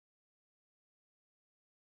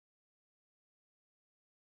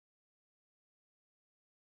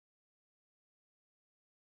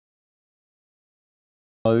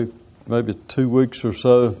maybe 2 weeks or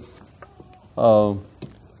so,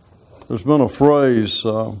 there's been a phrase,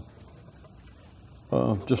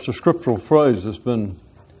 just a scriptural phrase that's been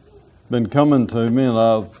coming to me, and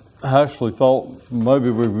I've actually thought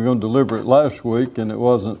maybe we were going to deliver it last week, and it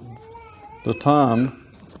wasn't the time.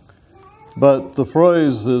 But the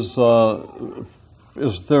phrase is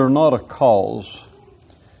there not a cause?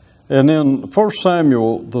 And in 1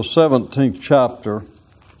 Samuel, the 17th chapter,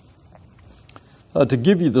 to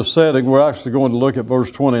give you the setting, we're actually going to look at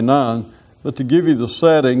verse 29, but to give you the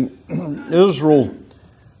setting, Israel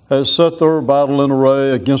has set their battle in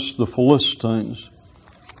array against the Philistines.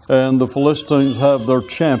 And the Philistines have their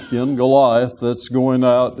champion, Goliath, that's going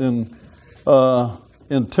out and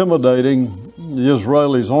intimidating the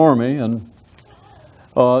Israelis' army. And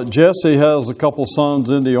Jesse has a couple sons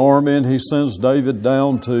in the army, and he sends David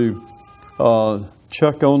down to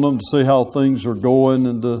check on them to see how things are going,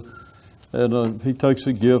 and he takes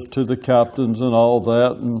a gift to the captains and all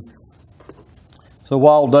that. And so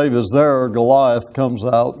while David's there, Goliath comes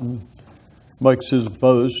out and makes his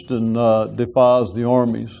boast and defies the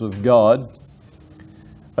armies of God.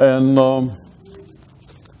 And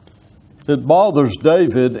it bothers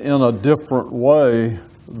David in a different way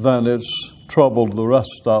than it's troubled the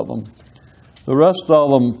rest of them. The rest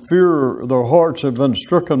of them their hearts have been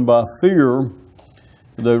stricken by fear.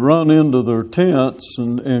 They run into their tents,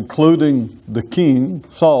 and including the king,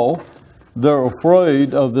 Saul. They're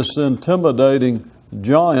afraid of this intimidating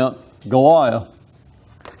giant, Goliath.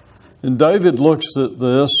 And David looks at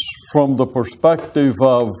this from the perspective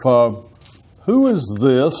of who is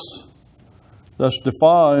this that's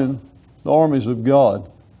defying the armies of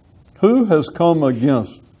God? Who has come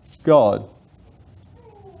against God?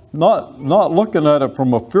 Not looking at it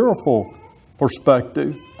from a fearful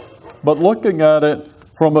perspective, but looking at it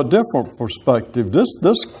from a different perspective.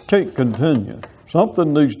 This can't continue.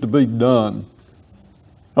 Something needs to be done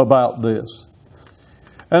about this.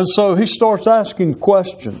 And so he starts asking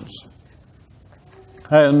questions.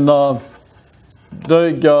 And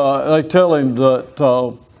they tell him that,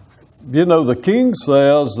 the king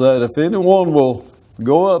says that if anyone will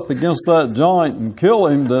go up against that giant and kill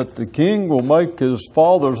him, that the king will make his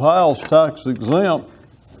father's house tax exempt,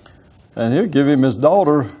 and he'll give him his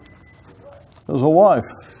daughter as a wife.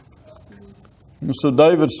 And so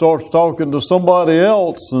David starts talking to somebody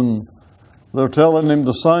else, and they're telling him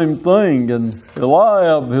the same thing. And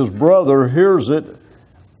Eliab, his brother, hears it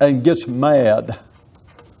and gets mad.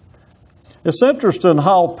 It's interesting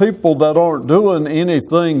how people that aren't doing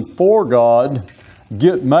anything for God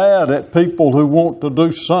get mad at people who want to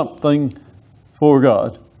do something for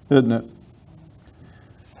God, isn't it?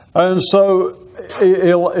 And so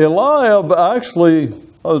Eliab actually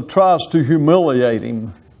tries to humiliate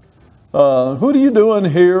him. What are you doing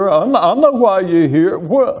here? I know why you're here.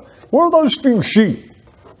 Where are those few sheep?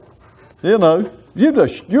 You're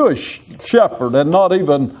a shepherd and not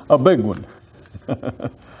even a big one.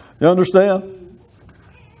 You understand?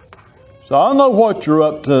 So I know what you're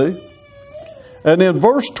up to. And in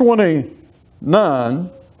verse 29,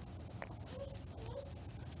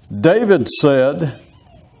 David said,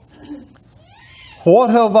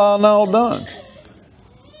 "What have I now done?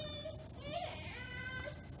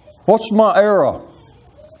 What's my error?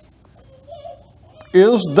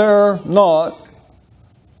 Is there not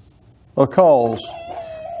a cause?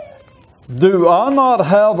 Do I not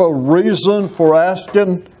have a reason for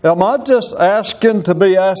asking? Am I just asking to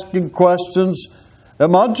be asking questions?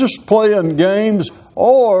 Am I just playing games?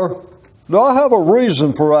 Or do I have a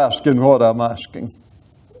reason for asking what I'm asking?"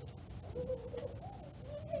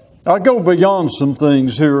 I go beyond some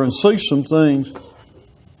things here and see some things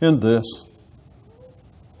in this.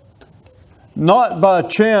 Not by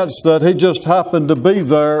chance that he just happened to be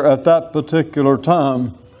there at that particular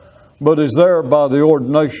time, but is there by the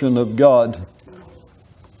ordination of God.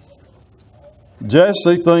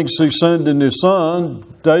 Jesse thinks he's sending his son.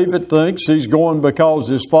 David thinks he's going because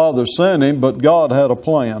his father sent him, but God had a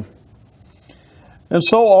plan. And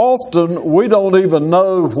so often we don't even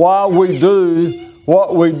know why we do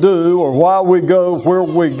what we do or why we go where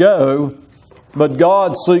we go, but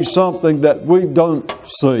God sees something that we don't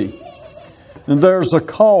see. And there's a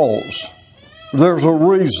cause. There's a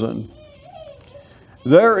reason.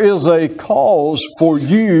 There is a cause for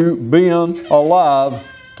you being alive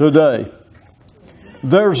today.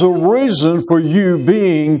 There's a reason for you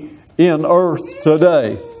being in earth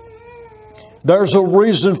today. There's a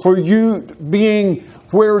reason for you being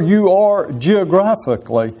where you are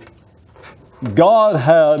geographically. God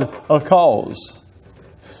had a cause.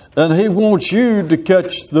 And He wants you to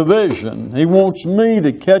catch the vision. He wants me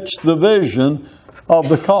to catch the vision of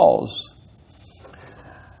the cause.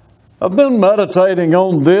 I've been meditating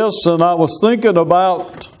on this, and I was thinking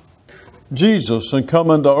about Jesus and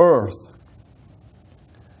coming to earth.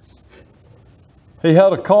 He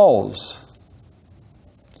had a cause.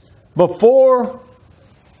 Before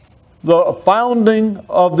the founding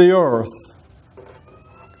of the earth,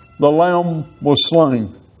 the Lamb was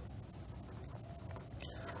slain.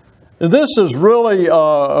 This is really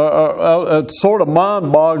sort of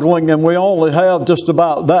mind-boggling, and we only have just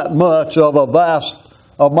about that much of a vast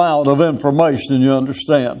amount of information, you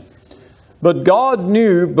understand. But God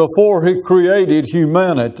knew before He created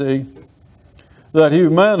humanity that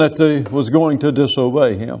humanity was going to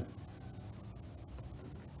disobey Him.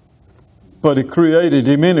 But He created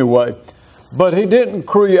him anyway. But He didn't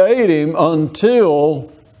create him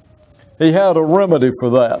until He had a remedy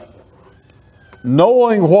for that.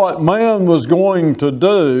 Knowing what man was going to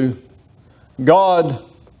do, God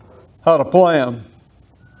had a plan.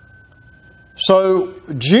 So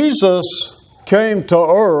Jesus came to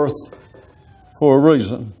earth for a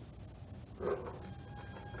reason.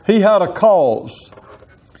 He had a cause.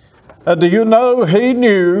 And do you know, He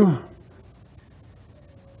knew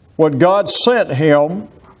when God sent Him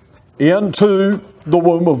into the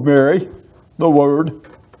womb of Mary, the Word,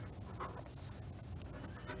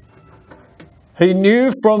 He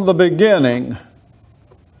knew from the beginning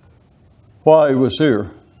why He was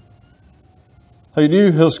here. He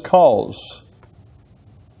knew His cause.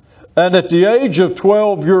 And at the age of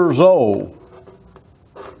 12 years old,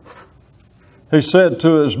 He said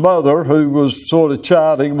to His mother, who was sort of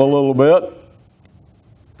chiding Him a little bit,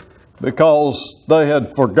 because they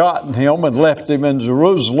had forgotten Him and left Him in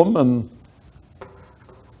Jerusalem, and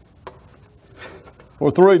for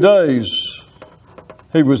 3 days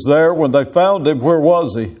He was there. When they found Him, where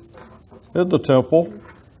was He? In the temple.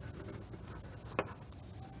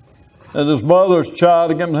 And His mother's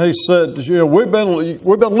chiding Him, and He said, we've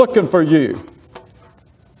been looking for you.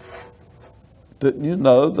 Didn't you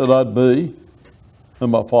know that I'd be in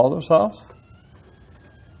my Father's house?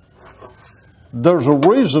 There's a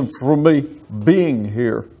reason for me being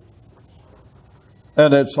here.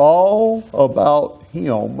 And it's all about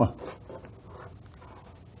Him,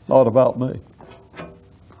 not about me.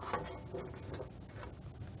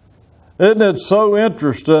 Isn't it so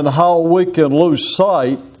interesting how we can lose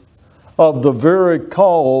sight of the very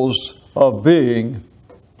cause of being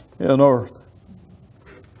in earth?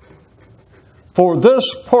 For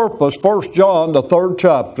this purpose, 1 John, the 3rd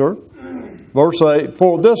chapter, verse 8,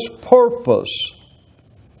 for this purpose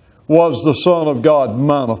was the Son of God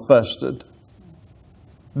manifested,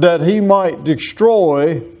 that He might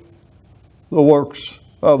destroy the works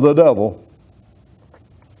of the devil.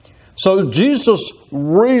 So Jesus'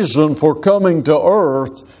 reason for coming to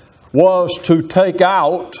earth was to take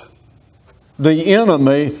out the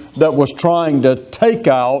enemy that was trying to take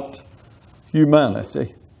out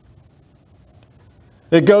humanity.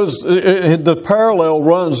 The parallel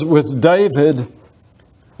runs with David,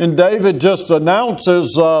 and David just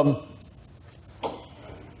announces, I'll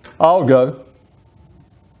go.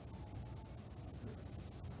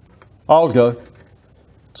 I'll go.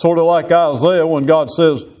 Sort of like Isaiah when God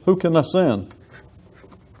says, who can I send?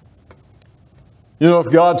 You know,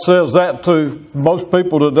 if God says that to most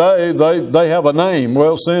people today, they have a name.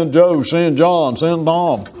 Well, send Joe, send John, send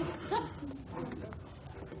Tom.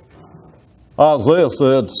 Isaiah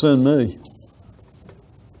said, send me.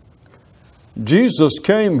 Jesus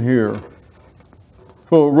came here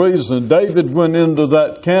for a reason. David went into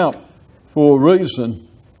that camp for a reason.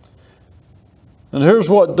 And here's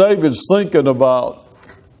what David's thinking about.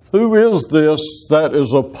 Who is this that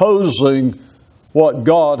is opposing what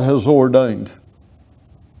God has ordained?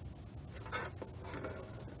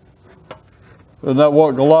 Isn't that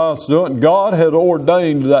what Goliath's doing? God had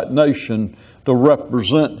ordained that nation to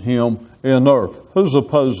represent Him in earth. Who's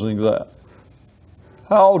opposing that?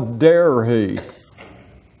 How dare he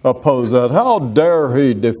oppose that? How dare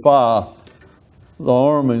he defy the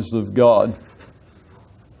armies of God?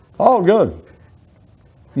 I'll go.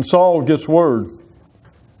 And Saul gets word.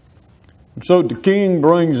 And so the king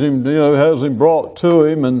brings him, has him brought to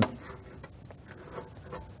him, and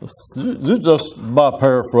you just, by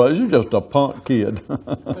paraphrase, you're just a punk kid.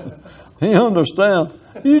 You understand?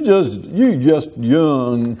 You just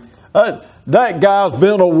young. That guy's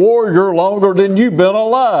been a warrior longer than you've been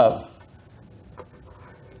alive.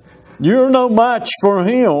 You're no match for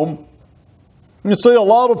him. You see, a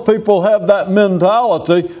lot of people have that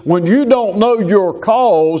mentality. When you don't know your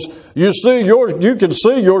cause, you can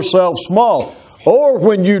see yourself small. Or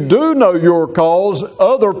when you do know your cause,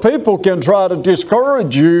 other people can try to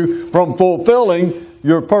discourage you from fulfilling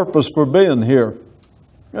your purpose for being here.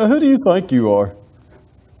 Now, who do you think you are?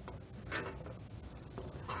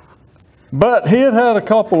 But he had had a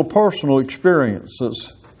couple of personal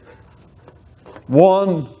experiences.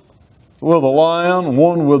 One with a lion,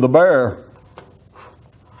 one with a bear.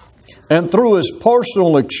 And through his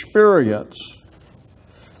personal experience,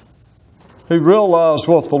 he realized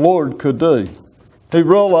what the Lord could do. He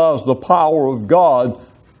realized the power of God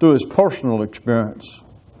through his personal experience.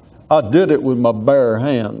 I did it with my bare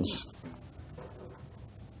hands.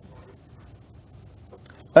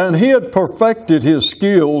 And he had perfected his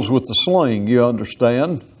skills with the sling, you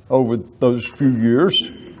understand, over those few years.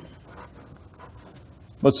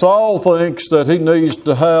 But Saul thinks that he needs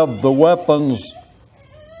to have the weapons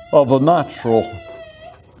of the natural,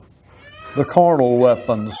 the carnal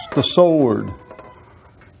weapons, the sword,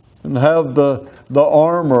 and have the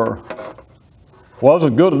armor.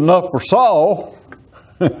 Wasn't good enough for Saul,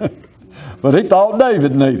 but he thought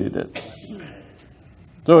David needed it.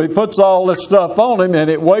 So he puts all this stuff on him and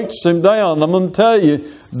it weights him down. I'm going to tell you,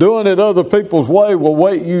 doing it other people's way will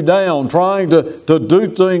weight you down. Trying to do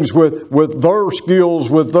things with their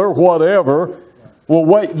skills, with their whatever, will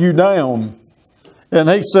weight you down. And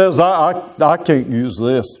he says, I can't use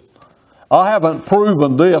this. I haven't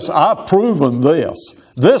proven this. I've proven this.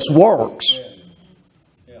 This works.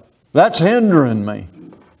 That's hindering me.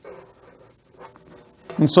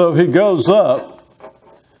 And so he goes up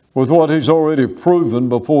with what he's already proven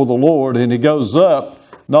before the Lord, and he goes up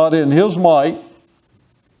not in his might,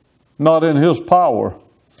 not in his power.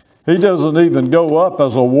 He doesn't even go up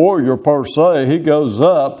as a warrior per se. He goes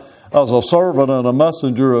up as a servant and a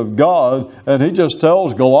messenger of God, and he just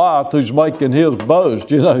tells Goliath, who's making his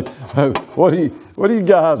boast, you know, what are you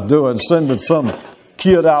guys doing, sending some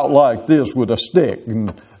kid out like this with a stick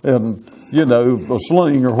and you know, a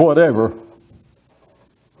sling or whatever?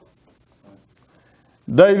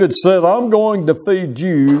 David said, I'm going to feed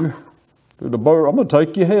you to the bird. I'm going to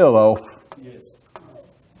take your head off. Yes.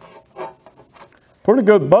 Pretty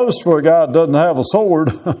good boast for a guy that doesn't have a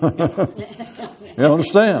sword. You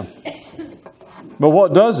understand? But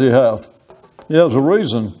what does he have? He has a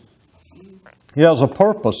reason. He has a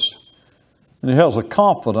purpose. And he has a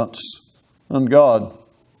confidence in God.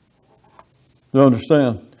 You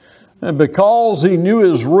understand? And because he knew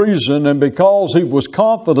his reason and because he was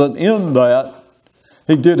confident in that,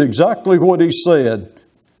 he did exactly what he said.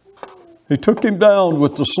 He took him down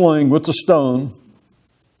with the sling, with the stone,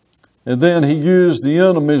 and then he used the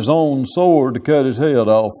enemy's own sword to cut his head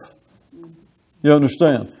off. You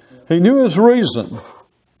understand? He knew his reason.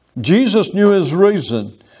 Jesus knew his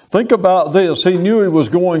reason. Think about this. He knew he was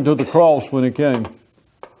going to the cross when he came.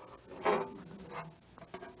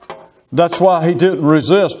 That's why he didn't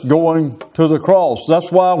resist going to the cross.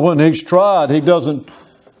 That's why when he's tried, he doesn't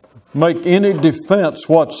make any defense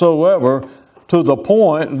whatsoever, to the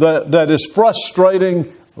point that is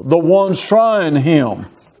frustrating the ones trying him.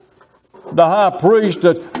 The high priest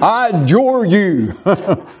that, I adjure you.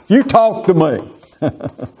 You talk to me.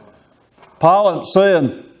 Pilate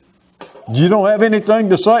said, you don't have anything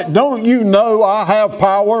to say? Don't you know I have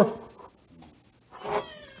power?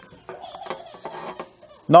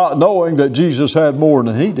 Not knowing that Jesus had more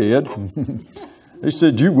than he did. He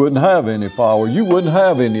said, you wouldn't have any power. You wouldn't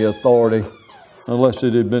have any authority unless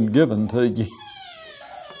it had been given to you.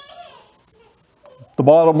 The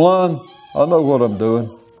bottom line, I know what I'm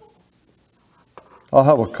doing. I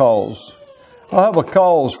have a cause. I have a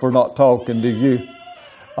cause for not talking to you.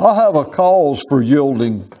 I have a cause for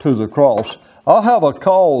yielding to the cross. I have a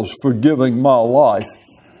cause for giving my life.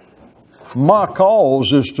 My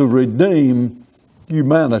cause is to redeem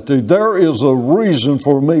humanity. There is a reason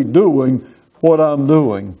for me doing what I'm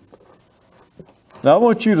doing. Now I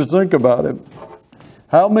want you to think about it.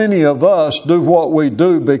 How many of us do what we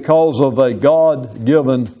do because of a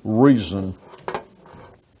God-given reason?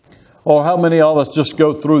 Or how many of us just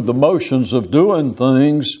go through the motions of doing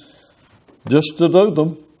things just to do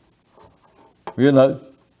them? You know,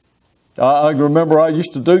 I remember I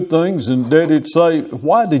used to do things and Daddy'd say,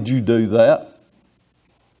 why did you do that?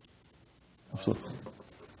 I said,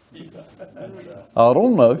 I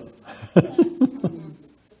don't know.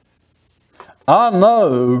 I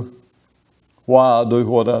know why I do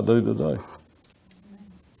what I do today.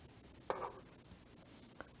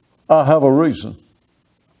 I have a reason.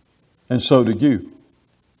 And so do you.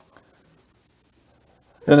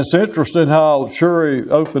 And it's interesting how Sherry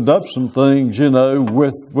opened up some things, you know,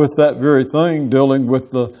 with that very thing, dealing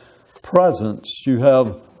with the presence you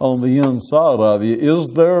have on the inside of you. Is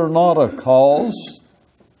there not a cause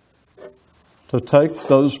to take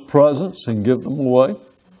those presents and give them away?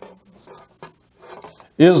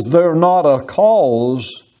 Is there not a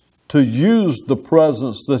cause to use the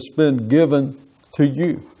presence that's been given to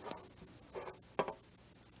you?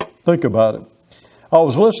 Think about it. I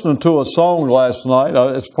was listening to a song last night.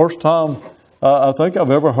 It's the first time I think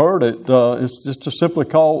I've ever heard it. It's just simply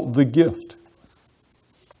called The Gift.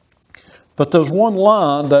 But there's one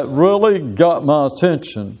line that really got my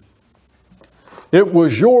attention. It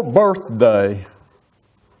was your birthday,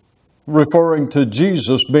 referring to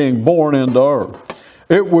Jesus being born into earth.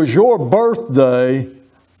 It was your birthday,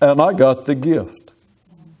 and I got the gift.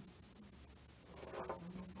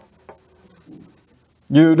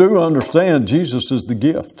 You do understand Jesus is the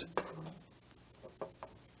gift.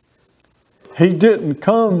 He didn't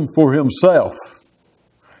come for himself.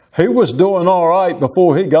 He was doing all right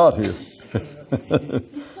before he got here.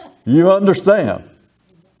 You understand?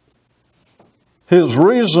 His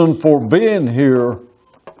reason for being here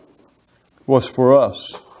was for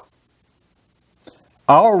us.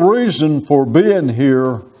 Our reason for being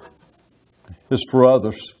here is for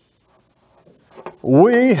others.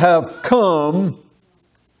 We have come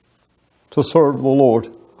to serve the Lord.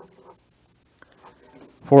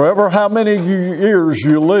 Forever how many years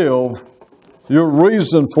you live, your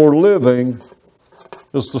reason for living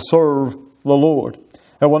is to serve the Lord.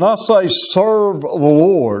 And when I say serve the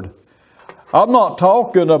Lord, I'm not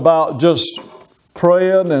talking about just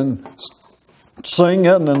praying and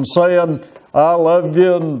singing and saying, I love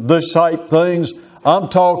you and this type things. I'm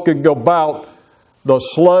talking about the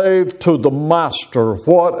slave to the master.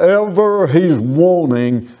 Whatever he's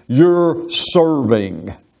wanting, you're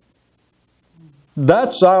serving.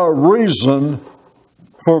 That's our reason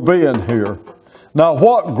for being here. Now,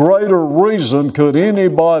 what greater reason could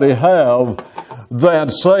anybody have than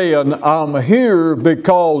saying, I'm here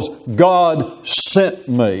because God sent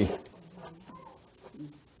me?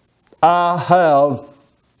 I have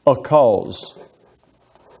a cause.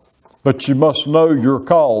 But you must know your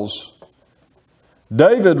cause.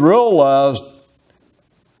 David realized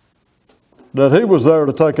that he was there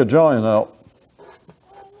to take a giant out.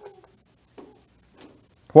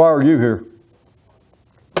 Why are you here?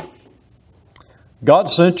 God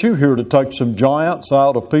sent you here to take some giants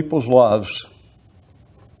out of people's lives.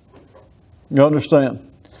 You understand?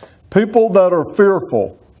 People that are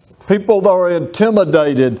fearful, people that are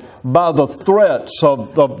intimidated by the threats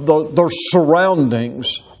of their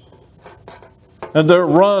surroundings. And they're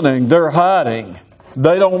running, they're hiding.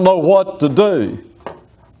 They don't know what to do.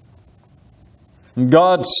 And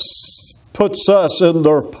God puts us in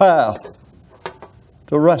their path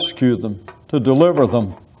to rescue them, to deliver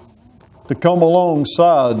them, to come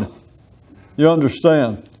alongside. You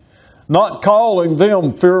understand? Not calling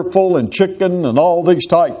them fearful and chicken and all these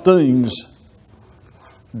type things.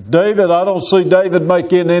 David, I don't see David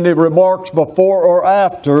making any remarks before or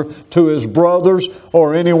after to his brothers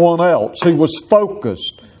or anyone else. He was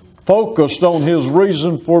focused on his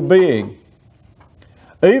reason for being.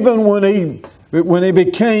 Even when he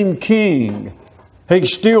became king, he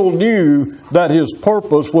still knew that his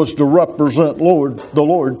purpose was to represent the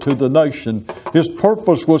Lord to the nation. His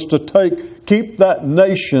purpose was to keep that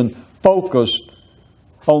nation focused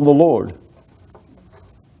on the Lord.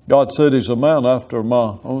 God said he's a man after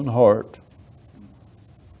my own heart.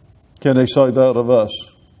 Can he say that of us?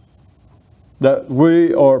 That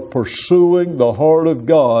we are pursuing the heart of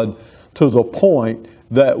God to the point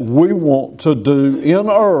that we want to do in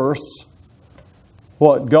earth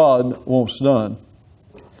what God wants done.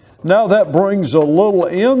 Now that brings a little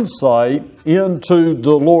insight into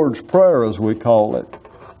the Lord's Prayer, as we call it.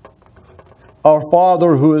 Our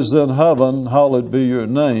Father who is in heaven, hallowed be your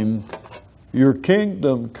name. Your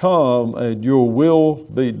kingdom come and your will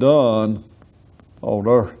be done on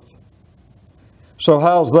earth. So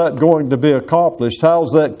how's that going to be accomplished?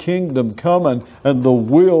 How's that kingdom coming and the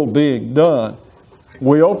will being done?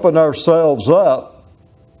 We open ourselves up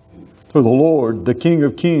to the Lord, the King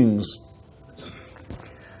of Kings.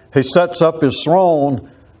 He sets up His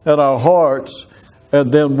throne in our hearts,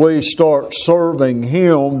 and then we start serving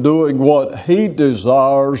Him, doing what He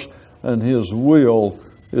desires, and His will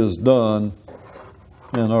is done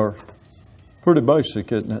in earth. Pretty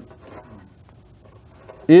basic, isn't it?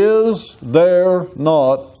 Is there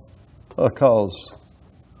not a cause?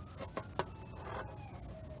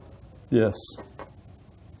 Yes.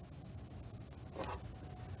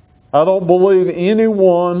 I don't believe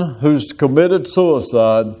anyone who's committed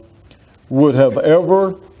suicide would have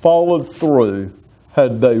ever followed through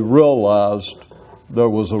had they realized there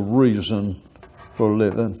was a reason for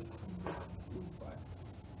living.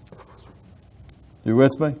 You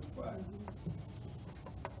with me?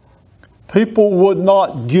 People would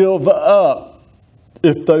not give up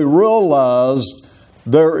if they realized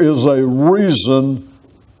there is a reason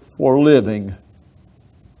for living.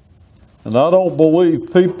 And I don't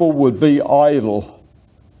believe people would be idle.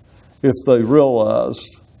 if they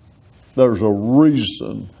realized there's a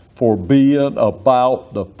reason for being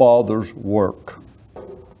about the Father's work.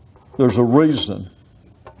 There's a reason.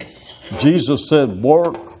 Jesus said,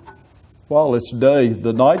 work while it's day.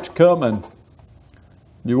 The night's coming.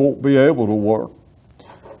 You won't be able to work.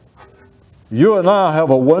 You and I have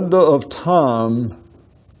a window of time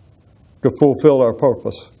to fulfill our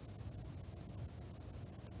purpose.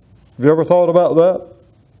 Have you ever thought about that?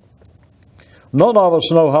 None of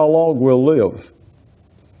us know how long we'll live.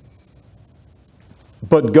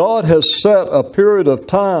 But God has set a period of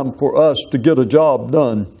time for us to get a job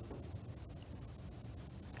done.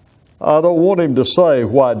 I don't want Him to say,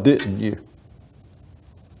 why didn't you?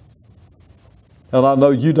 And I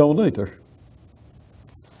know you don't either.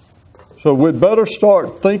 So we'd better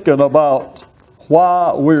start thinking about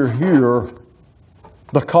why we're here,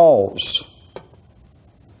 the cause.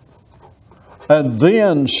 And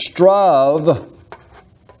then strive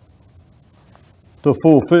to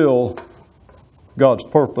fulfill God's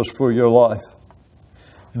purpose for your life.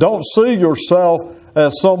 Don't see yourself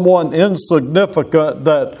as someone insignificant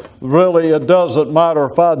that really it doesn't matter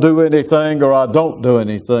if I do anything or I don't do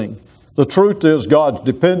anything. The truth is God's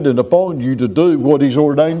dependent upon you to do what He's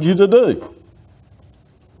ordained you to do.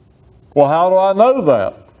 Well, how do I know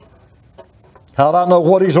that? How do I know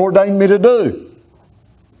what He's ordained me to do?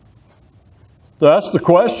 That's the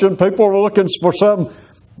question. People are looking for some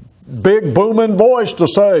big booming voice to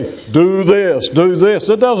say, do this, do this.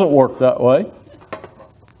 It doesn't work that way.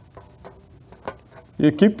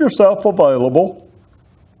 You keep yourself available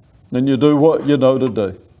and you do what you know to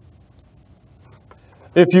do.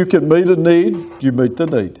 If you can meet a need, you meet the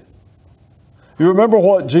need. You remember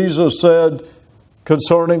what Jesus said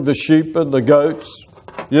concerning the sheep and the goats?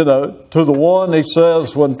 You know, to the one He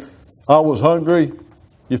says, when I was hungry,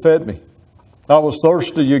 you fed me. I was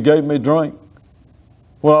thirsty, you gave me drink.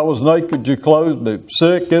 When I was naked, you clothed me.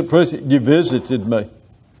 Sick, in prison, you visited me.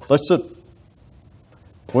 Listen,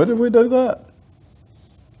 when did we do that?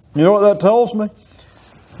 You know what that tells me?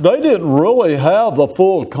 They didn't really have the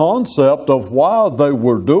full concept of why they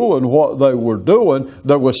were doing what they were doing.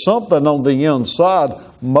 There was something on the inside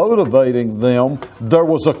motivating them. There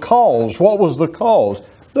was a cause. What was the cause?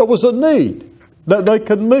 There was a need that they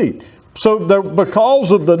could meet. So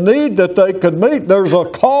because of the need that they could meet, there's a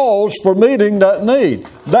cause for meeting that need.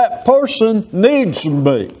 That person needs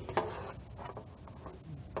me.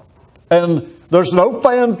 And there's no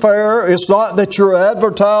fanfare. It's not that you're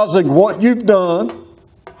advertising what you've done.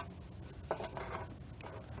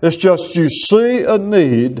 It's just you see a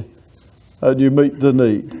need and you meet the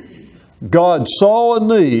need. God saw a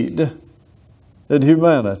need in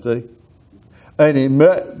humanity and He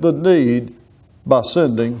met the need by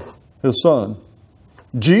sending His Son.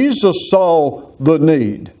 Jesus saw the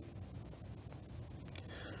need.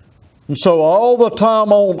 And so all the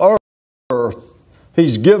time on earth,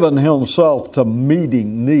 He's given Himself to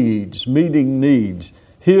meeting needs,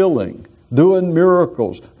 healing, doing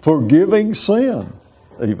miracles, forgiving sin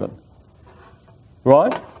even.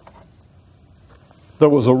 Right? There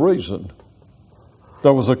was a reason.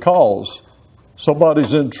 There was a cause.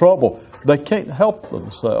 Somebody's in trouble. They can't help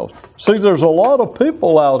themselves. See, there's a lot of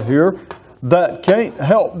people out here that can't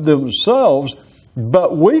help themselves,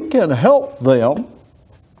 but we can help them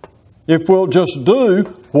if we'll just do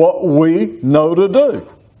what we know to do.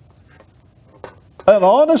 And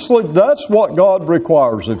honestly, that's what God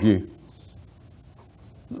requires of you.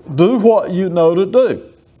 Do what you know to do.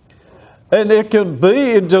 And it can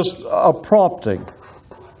be in just a prompting,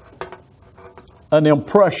 an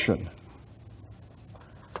impression.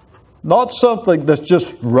 Not something that's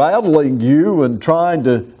just rattling you and trying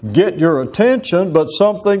to get your attention, but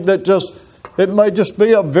something that it may just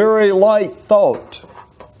be a very light thought.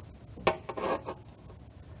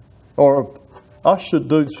 Or, I should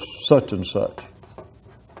do such and such.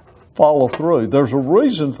 Follow through. There's a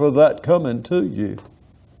reason for that coming to you.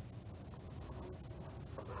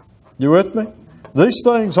 You with me? These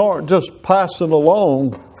things aren't just passing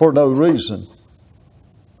along for no reason.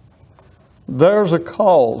 There's a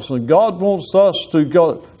cause, and God wants us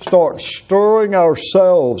to start stirring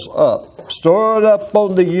ourselves up. Stir it up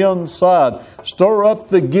on the inside. Stir up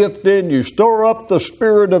the gift in you. Stir up the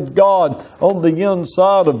Spirit of God on the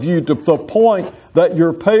inside of you to the point that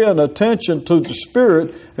you're paying attention to the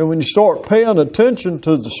Spirit. And when you start paying attention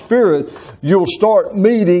to the Spirit, you'll start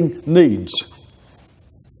meeting needs.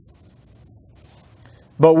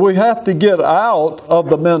 But we have to get out of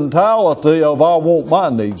the mentality of I want my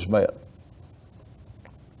needs met.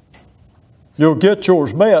 You'll get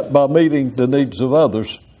yours met by meeting the needs of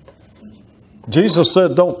others. Jesus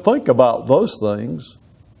said, don't think about those things.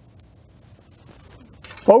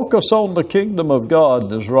 Focus on the kingdom of God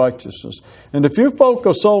and His righteousness. And if you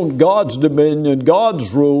focus on God's dominion,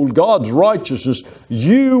 God's rule, God's righteousness,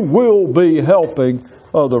 you will be helping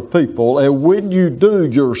other people. And when you do,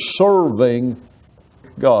 you're serving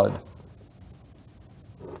God.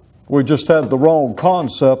 We just had the wrong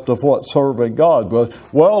concept of what serving God was.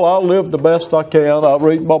 Well, I live the best I can. I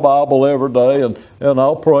read my Bible every day, and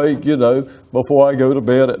I'll pray, before I go to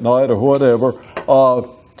bed at night or whatever.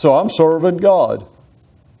 So I'm serving God.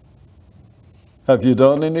 Have you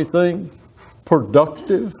done anything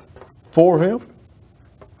productive for Him?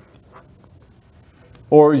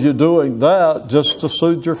 Or are you doing that just to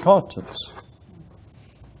soothe your conscience?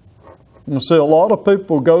 You see, a lot of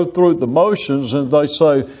people go through the motions and they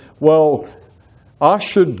say, well, I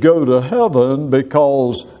should go to heaven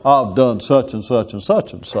because I've done such and such and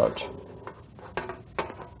such and such.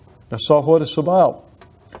 That's not what it's about.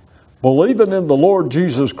 Believing in the Lord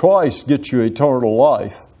Jesus Christ gets you eternal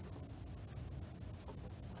life.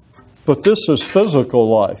 But this is physical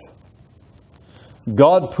life.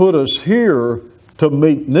 God put us here to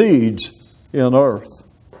meet needs in earth.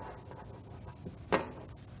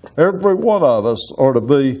 Every one of us are to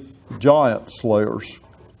be giant slayers.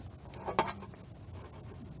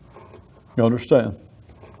 You understand?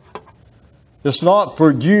 It's not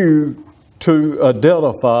for you to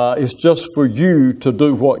identify, it's just for you to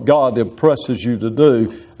do what God impresses you to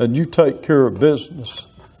do, and you take care of business.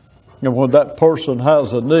 And when that person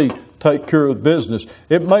has a need, take care of business.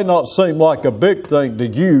 It may not seem like a big thing to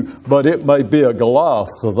you, but it may be a Goliath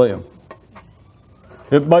to them.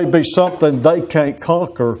 It may be something they can't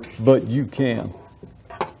conquer, but you can.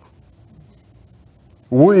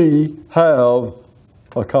 We have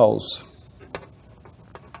a cause.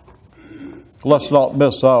 Let's not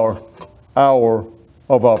miss our hour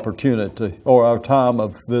of opportunity or our time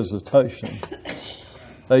of visitation.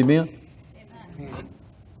 Amen? Amen.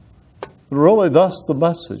 Really, that's the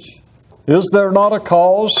message. Is there not a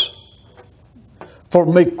cause for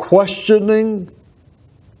me questioning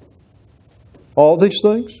all these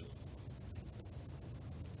things?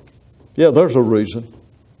 Yeah, there's a reason.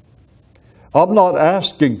 I'm not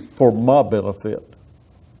asking for my benefit.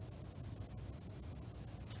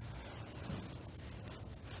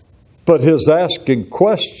 But his asking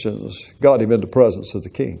questions got him in the presence of the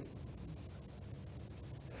king,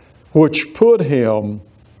 which put him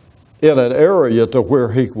in an area to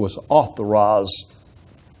where he was authorized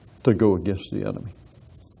to go against the enemy.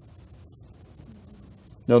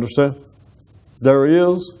 You understand? There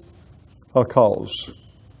is a cause.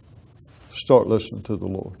 Start listening to the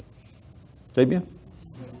Lord. Amen?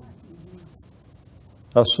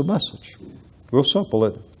 That's the message. Real simple,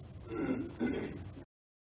 isn't it?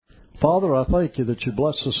 Father, I thank you that you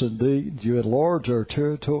bless us indeed. You enlarge our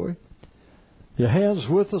territory. Your hand's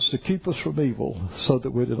with us to keep us from evil so that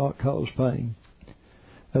we do not cause pain.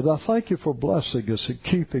 And I thank you for blessing us and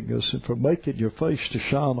keeping us and for making your face to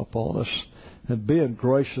shine upon us and being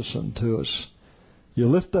gracious unto us. You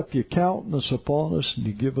lift up your countenance upon us and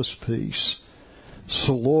you give us peace.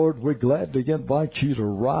 So, Lord, we're glad to invite you to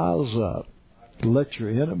rise up. Let your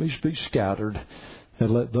enemies be scattered and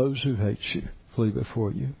let those who hate you flee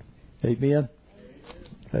before you. Amen.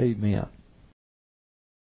 Amen.